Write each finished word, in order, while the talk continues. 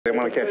They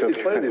want to catch us.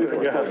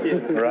 Yes.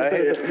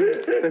 Right?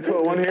 They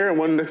put one here and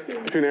one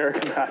between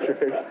Eric and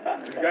Patrick. You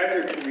guys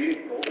are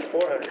reading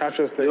 400. Catch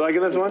us. You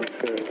liking this one?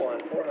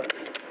 400.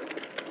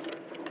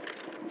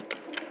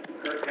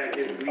 Kurt had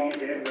his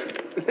weed in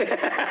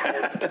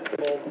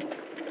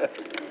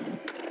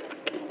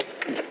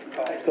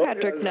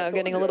Patrick now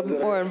getting a little bit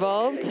more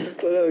involved.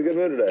 Good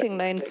mood today. King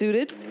 9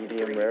 suited.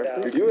 Medium rare.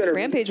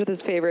 Rampage with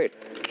his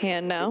favorite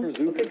hand now.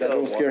 That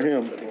don't scare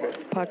him.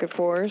 Pocket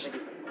fours.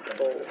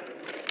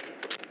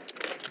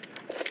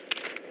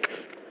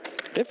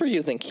 Viffer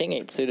using King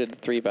 8 suited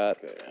 3-bet.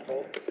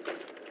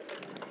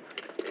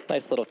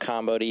 Nice little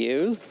combo to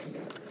use.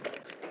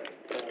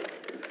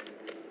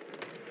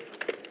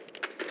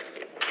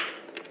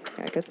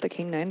 Yeah, gets the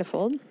King 9 to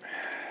fold.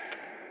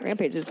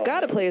 Rampage has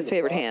got to play his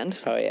favorite hand.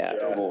 Oh, yeah.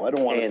 Oh, I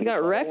don't want He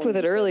got wrecked with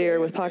it earlier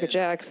with pocket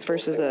jacks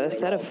versus a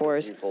set of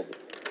fours.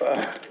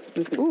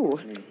 Ooh,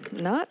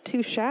 not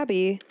too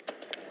shabby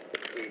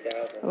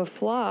of a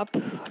flop,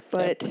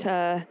 but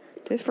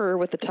Viffer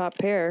with the top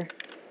pair.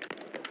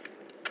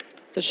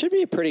 This should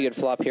be a pretty good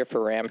flop here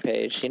for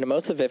Rampage. You know,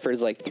 most of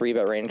Viffer's like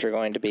 3-bet range are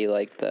going to be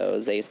like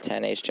those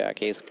Ace-10,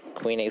 Ace-Jack,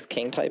 Ace-Queen,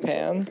 Ace-King type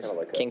hands.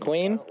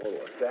 King-Queen.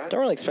 Don't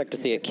really expect to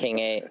see a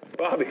King-8.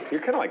 Bobby, you're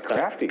kind of like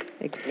crafty.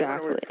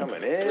 Exactly.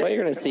 Coming in. So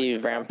you're going to see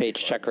Rampage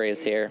check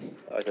raise here.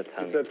 Oh, it's a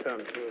 10. It's a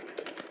 10.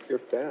 You're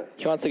fast.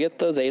 He wants to get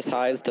those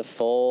ace-highs to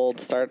fold,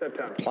 start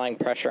applying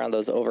pressure on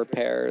those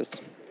overpairs.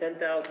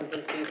 10,000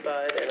 from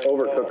C-side and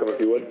Overcook them if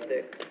you would.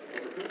 6.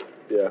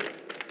 Yeah.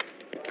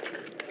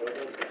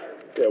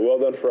 Yeah, well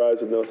done fries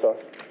with no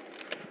sauce.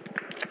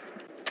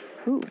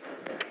 Ooh,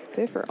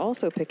 Viffer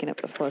also picking up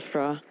the flush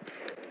draw.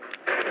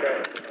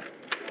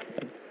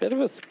 Bit of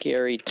a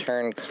scary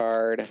turn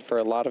card for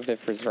a lot of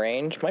Viffer's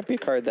range. Might be a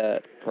card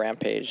that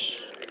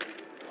Rampage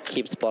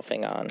keeps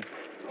bluffing on.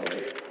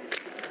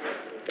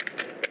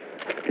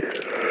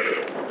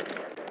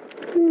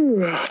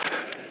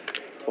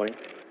 20.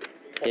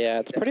 Yeah,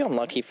 it's pretty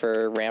unlucky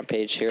for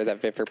Rampage here that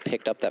Viffer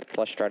picked up that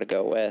flush draw to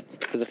go with.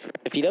 Because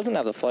if he doesn't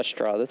have the flush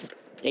draw, this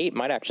 8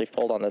 might actually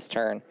fold on this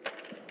turn.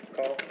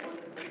 Call.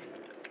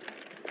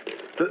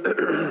 It's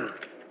a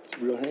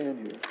real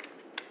hand here.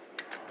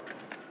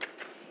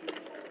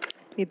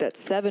 Need that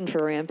 7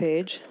 for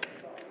Rampage.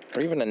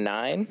 Or even a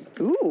 9.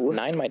 Ooh.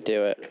 9 might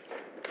do it.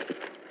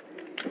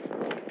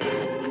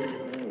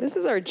 This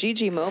is our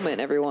GG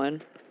moment,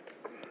 everyone.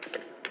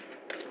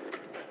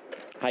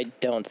 I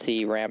don't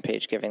see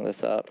Rampage giving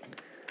this up.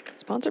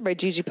 Sponsored by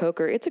GG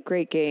Poker. It's a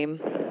great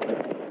game.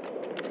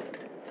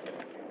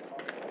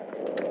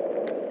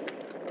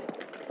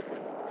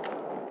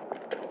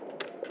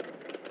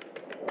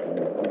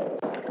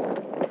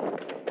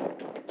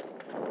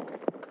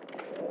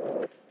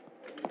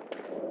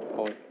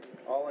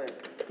 All in.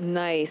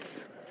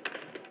 Nice.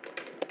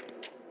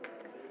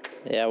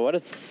 Yeah, what a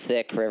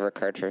sick river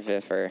card for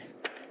Viffer.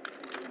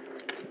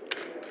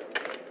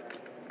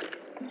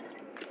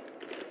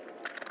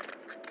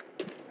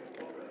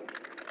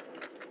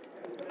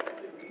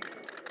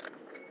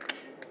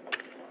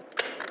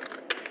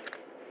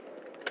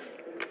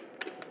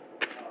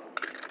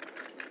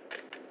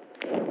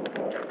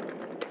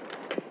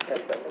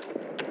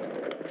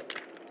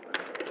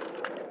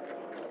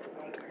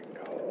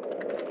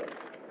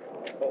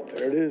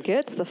 There it is.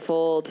 Gets the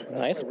fold.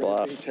 Nice bluff.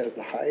 Rampage has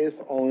the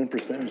highest all-in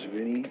percentage of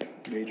any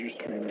major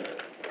streamer.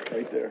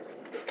 Right there.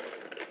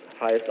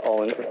 Highest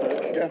all-in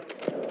percentage? Yeah.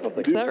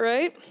 Is that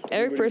right?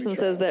 Eric Person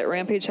says that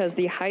Rampage has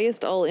the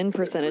highest all-in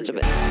percentage of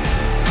it.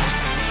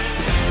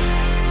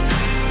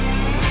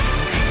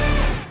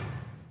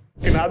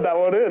 You can add that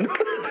one in.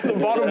 The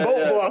bottom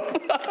boat bluff.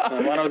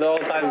 One of the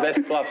all-time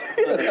best bluffs.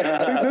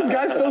 This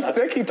guy's so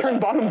sick, he turned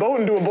bottom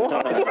boat into a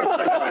bluff.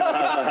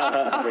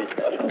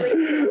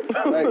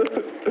 Nice.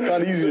 It's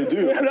not easy to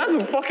do. That's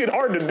fucking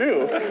hard to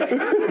do.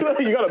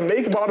 You gotta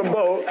make bottom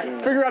boat,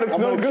 figure out it's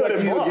no good, check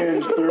and you bluff.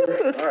 again,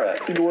 sir. All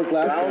right. Seemed to work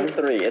last Round time.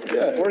 3.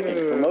 It's working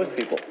for most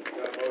people.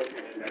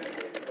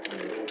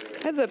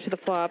 Heads up to the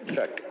flop.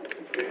 Check.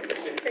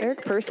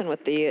 Eric Person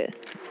with the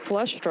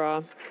flush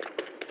draw.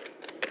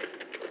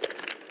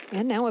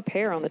 And now a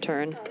pair on the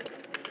turn.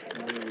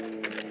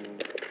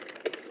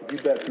 You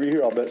bet 3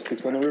 here, I'll bet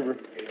 6 on the river.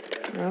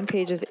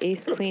 Rampage is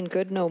ace queen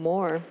good no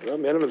more. Well,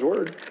 man of his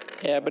word.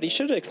 Yeah, but he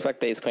should expect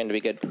the ace queen to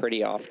be good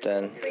pretty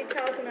often.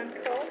 3,000 on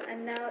call,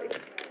 and now it's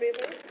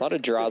river. A lot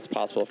of draws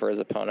possible for his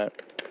opponent.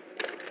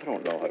 I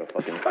don't know how to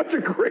fucking Such a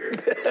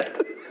great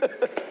bet.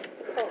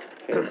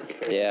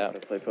 Yeah,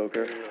 play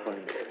poker.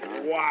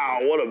 Wow,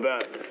 what a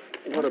bet.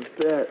 What a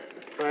bet.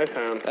 Nice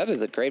hand. that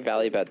is a great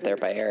value bet there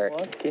by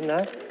Eric. King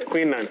 9?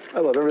 Queen 9. I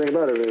love everything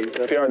about it.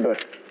 PR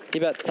bet. He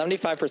bet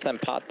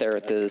 75% pot there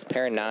with his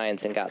pair of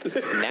 9s and got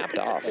snapped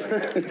off.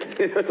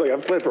 It's like,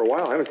 I've played for a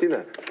while. I haven't seen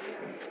that.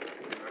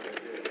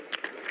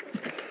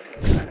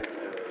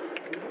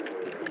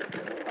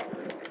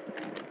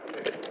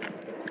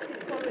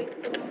 Always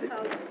still don't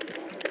have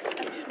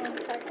actional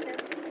factor.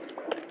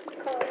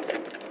 Call.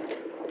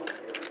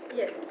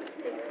 Yes,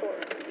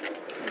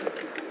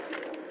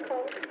 6-4.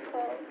 Call, call, and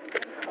call.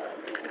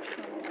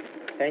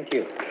 Thank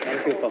you.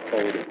 Thank you for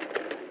folding.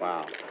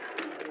 Wow.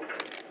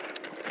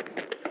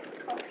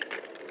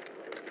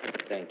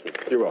 Thank you.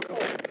 You're welcome.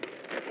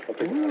 I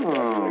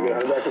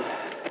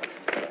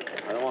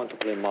don't want to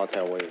play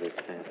multi-way with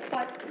him.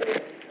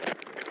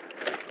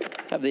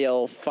 Have the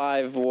old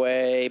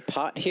 5-way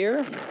pot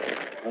here.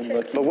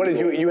 Unlucky. But what did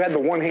you had the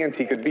one hand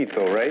he could beat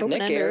though, right? Open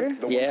Nick under.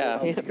 here. Yeah.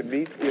 He could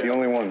beat the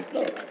only one.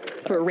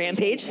 For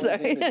Rampage,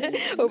 sorry.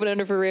 Open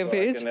under for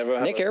Rampage.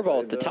 Nick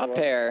Airbolt, the top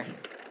pair.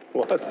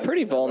 What?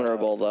 Pretty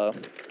vulnerable though.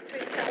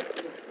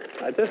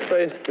 I just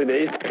raised with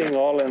ace king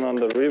all in on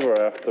the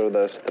river after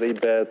the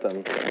 3-bet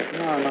and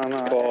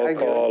No.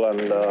 call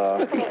and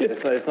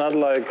it's not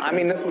like I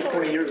mean, this was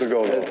 20 years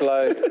ago though. it's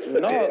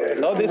like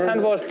no this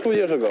hand was 2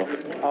 years ago.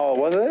 Oh,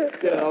 was it?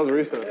 Yeah, that was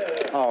recent.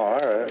 Oh, all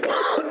right.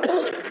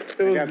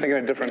 Maybe I'm thinking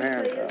of a different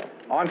hand.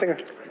 Oh, I'm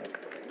thinking.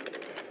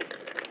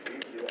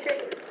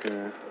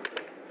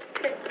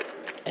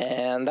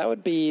 And that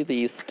would be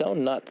the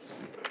stone nuts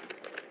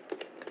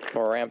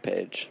for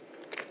Rampage.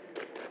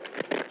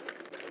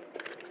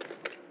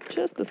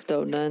 Just the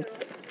stone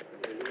nuts.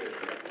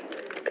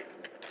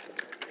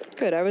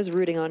 Good, I was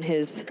rooting on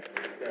his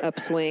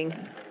upswing.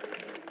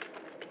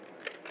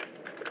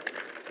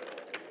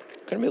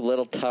 Gonna be a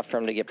little tough for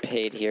him to get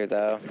paid here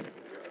though.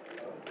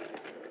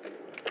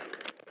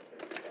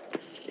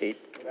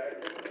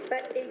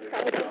 Bet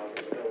 8,000.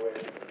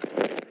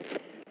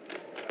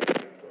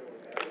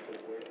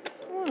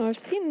 Oh, I've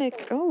seen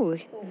Nick. Oh,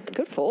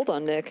 good fold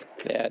on Nick.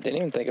 Yeah, didn't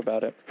even think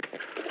about it.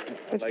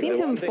 I've seen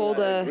him fold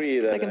a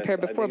second pair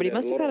before, but he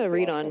must have had a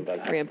read on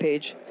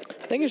Rampage. I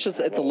think it's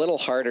a little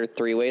harder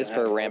 3-ways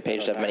for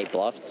Rampage to have many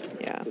bluffs.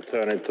 Yeah. To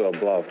turn it to a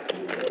bluff.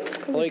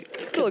 Like,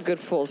 Still a good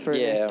fold for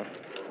Nick. yeah.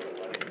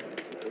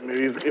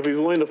 Maybe if he's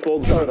willing to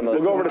fold, we'll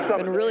go over to It's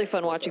Summit. been really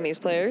fun watching these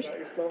players.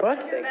 What?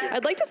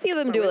 I'd like to see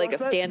them do like a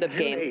stand-up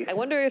game. I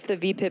wonder if the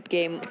VPIP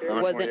game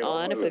wasn't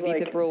on, if the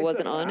VPIP rule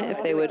wasn't on, if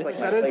they would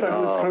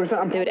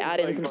add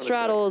in some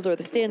straddles or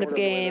the stand-up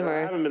game,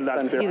 or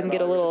see them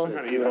get a little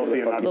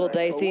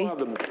dicey.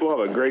 We'll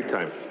have a great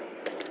time.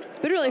 It's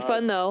been really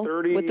fun though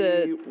with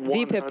the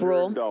VPIP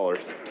rule,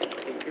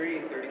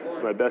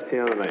 $3,100. My best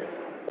hand of the night.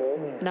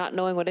 not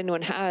knowing what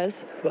anyone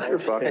has. You're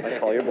fucking.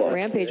 Call your bluff.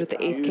 Rampage with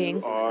the ace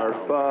king. Are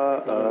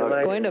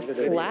Going to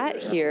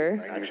flat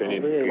here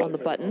on the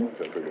button.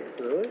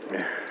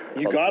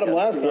 You got him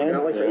last time.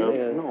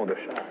 No, the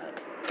shot.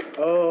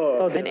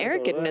 And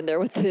Eric getting in there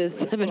with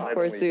his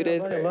 7-4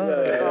 suited.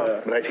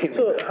 But I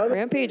didn't.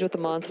 Rampage with the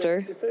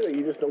monster.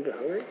 You just don't get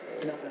hungry?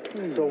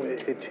 So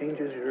it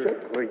changes your,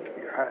 like,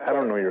 I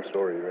don't know your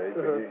story, right?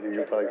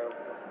 You're probably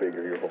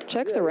bigger, your whole.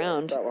 Checks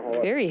around.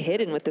 Very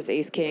hidden with this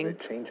ace king. It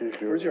changes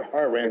your. Where's your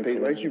heart, Rampage?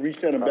 Why did you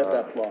reach down and bet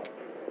that flop?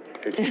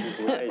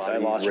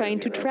 Trying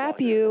to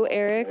trap you,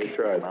 Eric.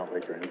 Tried. Out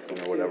like your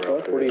instant or whatever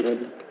else. And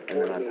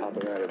then on top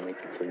of that, it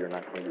makes it so you're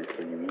not hungry,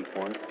 so you eat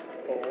once.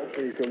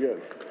 So you feel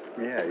good.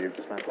 Yeah, you're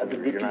just not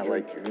hungry. You're not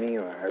like me,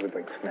 or I would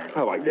like snack.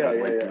 I like that.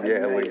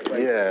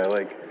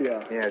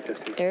 Yeah, it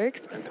just.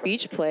 Eric's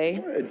speech play.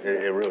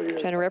 It really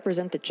is. Trying to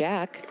represent the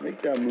jack.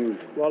 Make that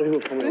move. A lot of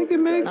people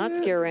come in. Not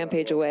scare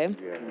Rampage away.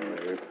 Yeah,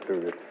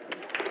 dude, it's.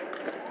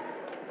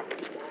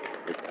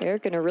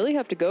 Eric gonna really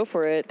have to go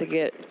for it to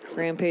get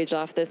Rampage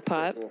off this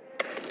pot.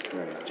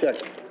 Check.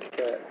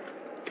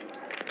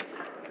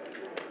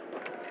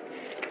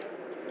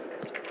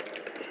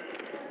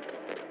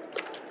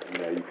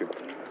 Yeah, you could.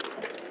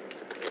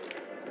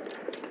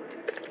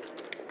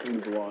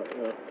 Moves a lot,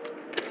 yeah.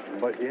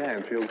 But yeah,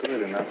 and feel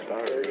good and not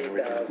starve.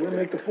 I'm gonna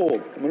make the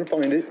fold. I'm gonna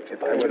find it.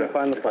 If I would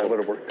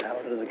have worked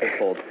out, it is a good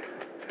fold.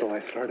 So I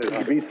started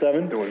You beat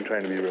 7? doing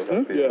trying to be real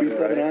healthy. Beat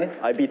 7 high?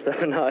 I beat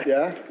 7 high.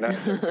 Yeah? Not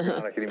sure.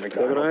 I can even make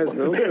 7 eyes,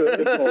 no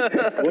good.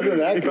 Wasn't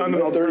that found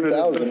good? an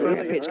 30,000.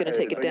 Rampage gonna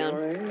take it down.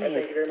 I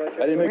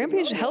didn't make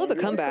Rampage, hell of a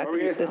comeback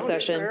this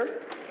session.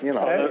 You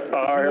know. Here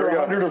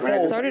we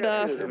go. Started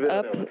off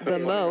up the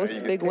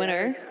most, big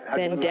winner,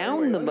 then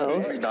down the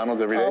most.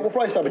 McDonald's every day. We'll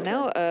probably stop at 10.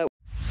 Now